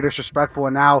degrading, very disrespectful.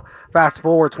 And now fast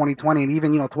forward 2020 and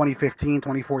even 2015,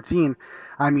 2014,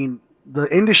 I mean, the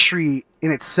industry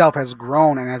in itself has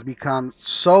grown and has become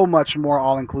so much more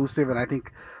all-inclusive, and I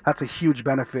think that's a huge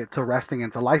benefit to wrestling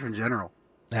and to life in general.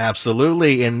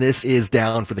 Absolutely, and this is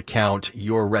Down for the Count,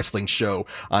 your wrestling show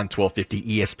on 1250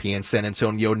 ESPN San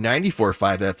Antonio,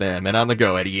 94.5 FM, and on the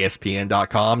go at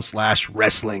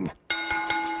ESPN.com/wrestling.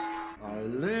 I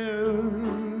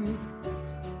live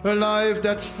a life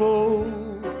that's full.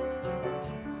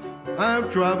 I've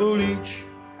traveled each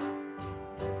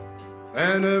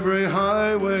and every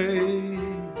highway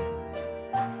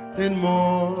and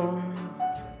more,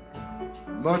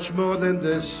 much more than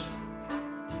this.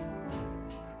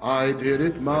 I did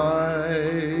it my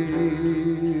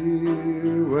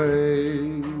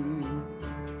way.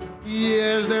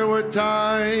 Yes, there were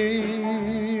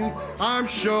times I'm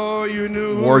sure you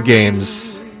knew. War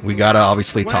Games. We gotta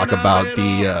obviously talk about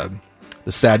the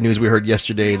sad news we heard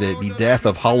yesterday, the death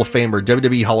of Hall of Famer,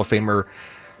 WWE Hall of Famer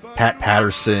Pat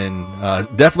Patterson.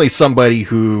 Definitely somebody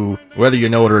who, whether you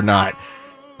know it or not,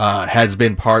 has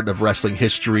been part of wrestling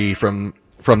history from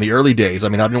the early days. I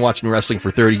mean, I've been watching wrestling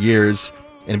for 30 years.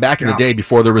 And back in the day,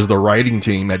 before there was the writing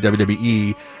team at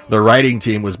WWE, the writing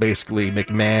team was basically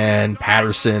McMahon,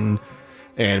 Patterson,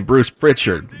 and Bruce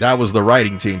Pritchard. That was the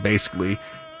writing team, basically.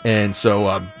 And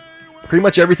so pretty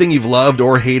much everything you've loved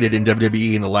or hated in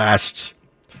WWE in the last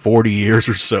 40 years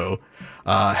or so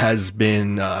has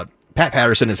been... Pat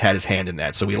Patterson has had his hand in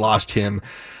that. So we lost him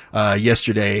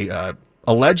yesterday. A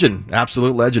legend,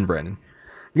 absolute legend, Brandon.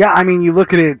 Yeah, I mean, you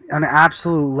look at it, an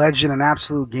absolute legend, an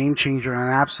absolute game changer,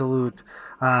 an absolute...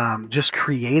 just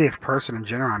creative person in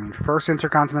general. I mean, first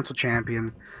Intercontinental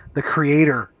Champion, the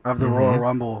creator of the Royal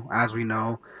Rumble, as we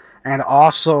know, and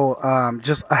also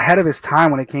just ahead of his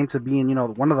time when it came to being,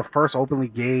 one of the first openly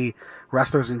gay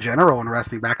wrestlers in general in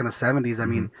wrestling back in the 70s. I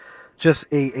mean, just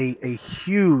a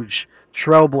huge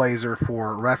trailblazer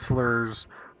for wrestlers,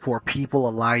 for people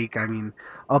alike. I mean,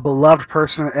 a beloved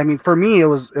person. I mean, for me, it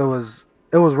was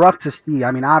rough to see.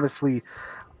 I mean, obviously,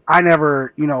 I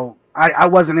never, I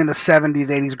wasn't in the 70s,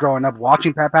 80s growing up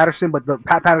watching Pat Patterson, but the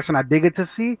Pat Patterson I did get to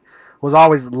see was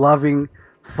always loving,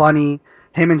 funny,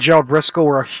 him and Gerald Briscoe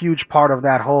were a huge part of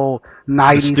that whole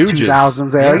 '90s, Stooges.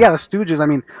 2000s era. Yeah, the Stooges. I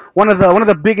mean, one of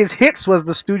the biggest hits was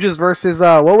the Stooges versus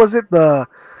what was it? The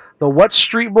what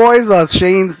Street Boys? Shane's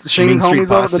Mean Street homies over the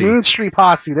Posse. Mean Street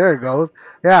Posse. There it goes.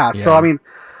 Yeah. So I mean,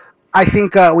 I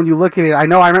think when you look at it, I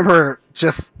remember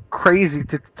just crazy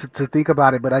to think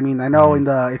about it, but I mean, I know in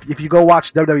the if you go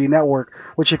watch WWE Network,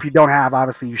 which if you don't have,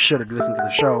 obviously you should if you listen to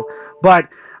the show, but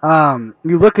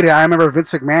you look at it, I remember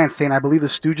Vince McMahon saying, I believe the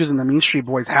Stooges and the Mean Street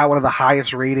Boys had one of the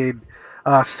highest rated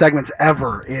segments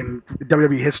ever in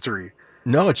WWE history.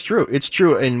 No, it's true. It's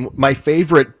true. And my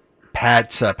favorite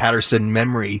Patterson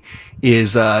memory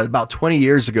is about 20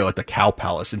 years ago at the Cow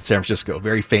Palace in San Francisco,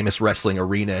 very famous wrestling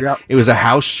arena. Yep. It was a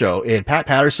house show, and Pat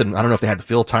Patterson, I don't know if they had to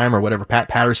fill time or whatever, Pat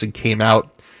Patterson came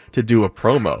out to do a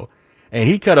promo, and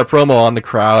he cut a promo on the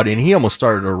crowd, and he almost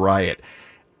started a riot.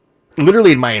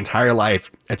 Literally in my entire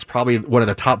life, it's probably one of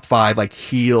the top 5 like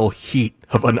heel heat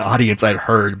of an audience I'd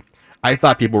heard. I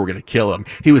thought people were going to kill him.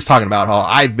 He was talking about how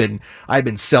I've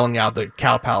been selling out the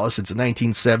Cow Palace since the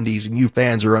 1970s, and you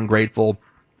fans are ungrateful.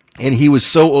 And he was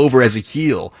so over as a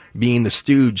heel, being the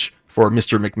stooge for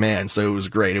Mr. McMahon. So it was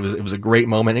great. It was a great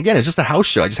moment. Again, it's just a house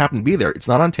show. I just happened to be there. It's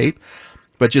not on tape,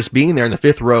 but just being there in the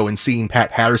 5th row and seeing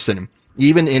Pat Patterson,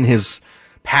 even in his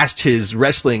past his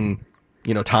wrestling,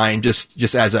 time,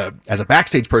 just as a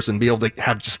backstage person, be able to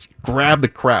have just grab the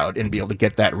crowd and be able to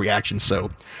get that reaction.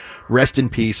 So rest in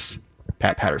peace,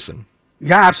 Pat Patterson.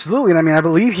 Yeah, absolutely. And I mean, I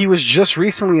believe he was just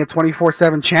recently a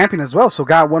 24/7 champion as well. So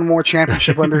got one more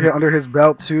championship under his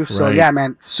belt too. So Right. yeah,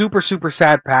 man, super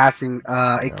sad passing.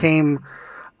 It came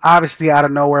obviously out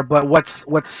of nowhere. But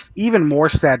what's even more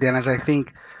sad, Dan, is I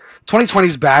think 2020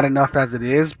 is bad enough as it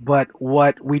is. But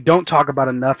what we don't talk about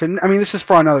enough, and I mean, this is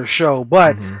for another show,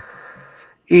 but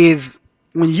is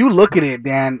when you look at it,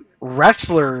 Dan,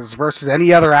 wrestlers versus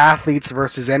any other athletes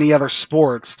versus any other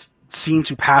sports seem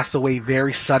to pass away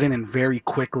very sudden and very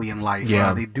quickly in life.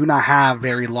 Yeah. They do not have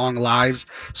very long lives.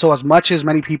 So as much as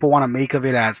many people want to make of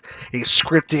it as a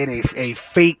scripted, a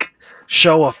fake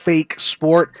show, a fake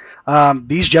sport,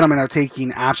 these gentlemen are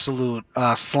taking absolute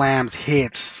slams,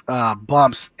 hits,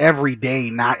 bumps every day,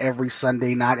 not every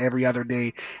Sunday, not every other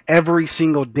day, every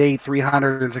single day,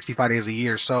 365 days a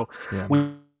year. So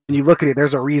when you look at it,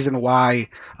 there's a reason why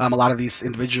a lot of these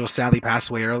individuals sadly pass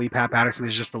away early. Pat Patterson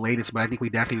is just the latest, but I think we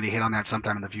definitely need to hit on that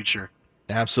sometime in the future.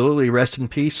 Absolutely. Rest in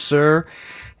peace, sir.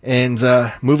 And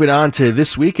moving on to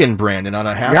this weekend, Brandon, on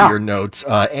a happier note,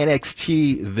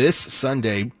 NXT this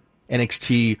Sunday,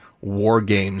 NXT War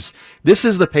Games. This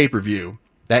is the pay-per-view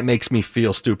that makes me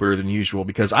feel stupider than usual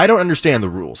because I don't understand the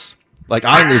rules. Like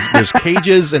there's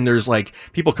cages and there's like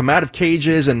people come out of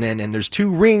cages and there's 2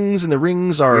 rings and the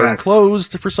rings are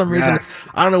enclosed for some reason.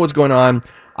 I don't know what's going on.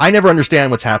 I never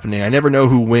understand what's happening. I never know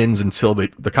who wins until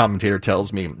the commentator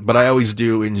tells me. But I always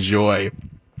do enjoy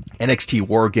NXT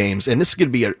War Games, and this is going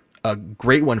to be a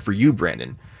great one for you,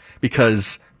 Brandon,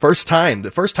 because the first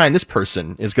time this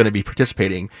person is going to be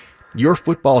participating, your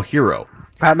football hero,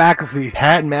 Pat McAfee.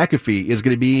 Pat McAfee is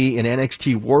going to be in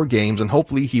NXT War Games, and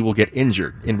hopefully he will get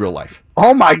injured in real life.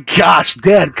 Oh my gosh,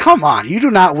 Dad, come on. You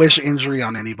do not wish injury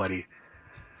on anybody.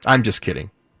 I'm just kidding.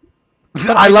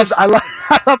 I love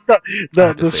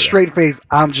the straight face.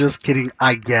 I'm just kidding,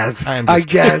 I guess. I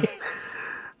guess.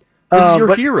 This is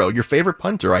your hero, your favorite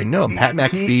punter. I know. Pat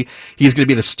McAfee, he's going to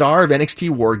be the star of NXT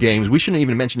War Games. We shouldn't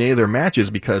even mention any of their matches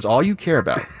because all you care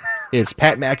about is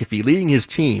Pat McAfee leading his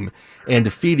team and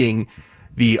defeating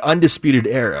the Undisputed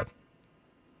Era.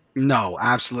 No,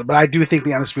 absolutely. But I do think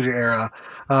the Undisputed Era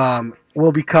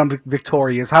will become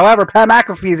victorious. However, Pat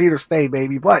McAfee is here to stay,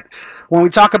 baby. But when we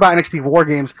talk about NXT War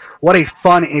Games, what a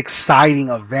fun, exciting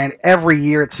event. Every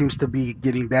year it seems to be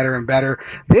getting better and better.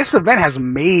 This event has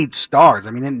made stars.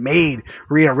 I mean, it made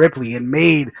Rhea Ripley. It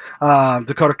made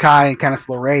Dakota Kai and Candice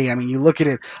LeRae. I mean, you look at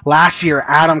it. Last year,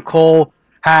 Adam Cole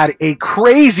had a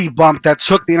crazy bump that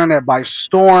took the internet by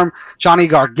storm. Johnny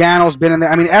Gargano's been in there.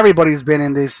 I mean, everybody's been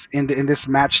in this this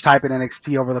match type in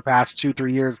NXT over the past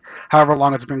 2-3 years, however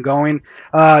long it's been going.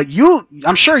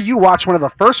 I'm sure you watched one of the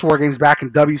first War Games back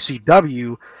in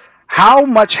WCW. How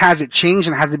much has it changed,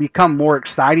 and has it become more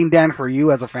exciting, Dan, for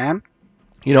you as a fan?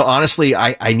 You know, honestly,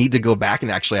 I need to go back,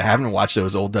 and actually I haven't watched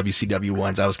those old WCW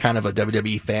ones. I was kind of a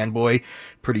WWE fanboy,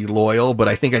 pretty loyal, but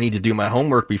I think I need to do my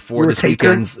homework before this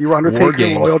weekend's You were Undertaker, War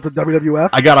Games. loyal to WWF?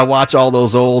 I got to watch all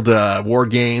those old War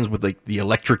Games with like the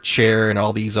electric chair and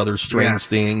all these other strange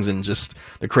things and just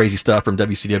the crazy stuff from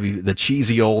WCW, the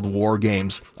cheesy old War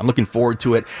Games. I'm looking forward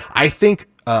to it. I think,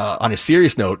 on a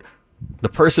serious note, the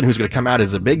person who's going to come out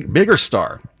as a bigger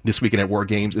star this weekend at War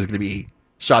Games is going to be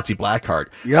Shotzi Blackheart.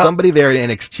 Yep. Somebody there at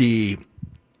NXT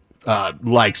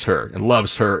likes her and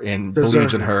loves her and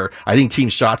believes in her. I think Team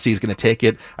Shotzi is going to take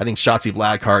it. I think Shotzi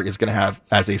Blackheart is going to have,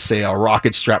 as they say, a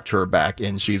rocket strapped to her back,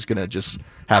 and she's going to just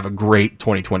have a great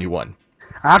 2021.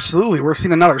 Absolutely. We're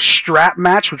seeing another strap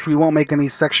match, which we won't make any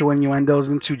sexual innuendos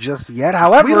into just yet.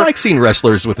 However, we like seeing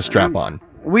wrestlers with a strap on.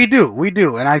 We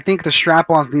do, and I think the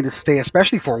strap-ons need to stay,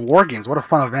 especially for War Games. What a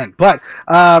fun event! But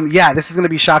this is going to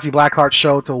be Shotzi Blackheart's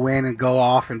show to win and go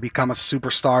off and become a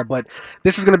superstar. But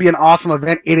this is going to be an awesome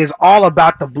event. It is all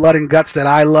about the blood and guts that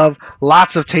I love.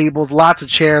 Lots of tables, lots of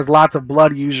chairs, lots of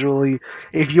blood. Usually,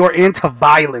 if you're into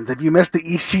violence, if you missed the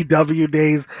ECW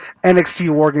days, NXT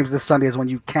War Games this Sunday is when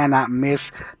you cannot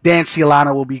miss. Dan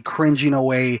Cialana will be cringing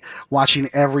away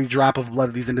watching every drop of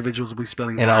blood these individuals will be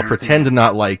spilling. And I'll pretend to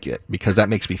not like it because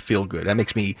that makes me feel good. That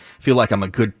makes me feel like I'm a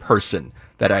good person,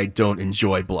 that I don't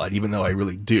enjoy blood, even though I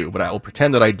really do. But I will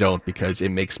pretend that I don't because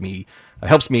it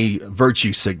helps me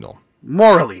virtue signal.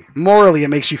 Morally, it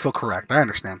makes you feel correct. I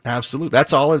understand. Absolutely.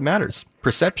 That's all that matters.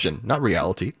 Perception, not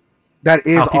reality. That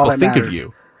is how people all that think matters. of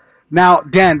you. Now,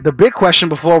 Dan, the big question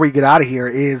before we get out of here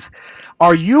is,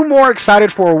 are you more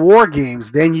excited for War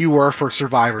Games than you were for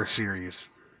Survivor Series?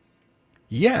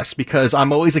 Yes, because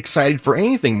I'm always excited for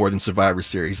anything more than Survivor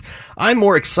Series. I'm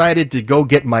more excited to go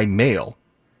get my mail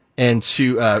and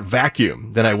to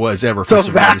vacuum than I was ever for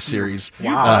Survivor Series.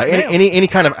 Wow. Any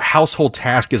kind of household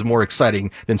task is more exciting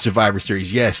than Survivor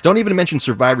Series. Yes, don't even mention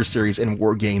Survivor Series and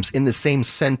War Games in the same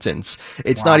sentence.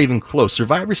 It's not even close.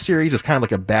 Survivor Series is kind of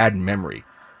like a bad memory.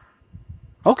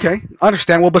 Okay,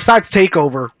 understand. Well, besides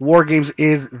TakeOver, War Games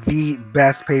is the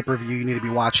best pay-per-view you need to be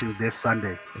watching this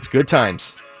Sunday. It's good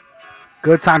times.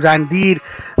 Good times indeed.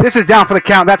 This is Down for the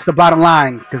Count. That's the bottom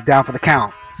line, because Down for the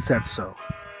Count said so.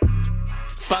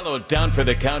 Follow Down for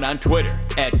the Count on Twitter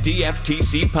at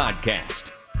DFTC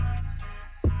Podcast.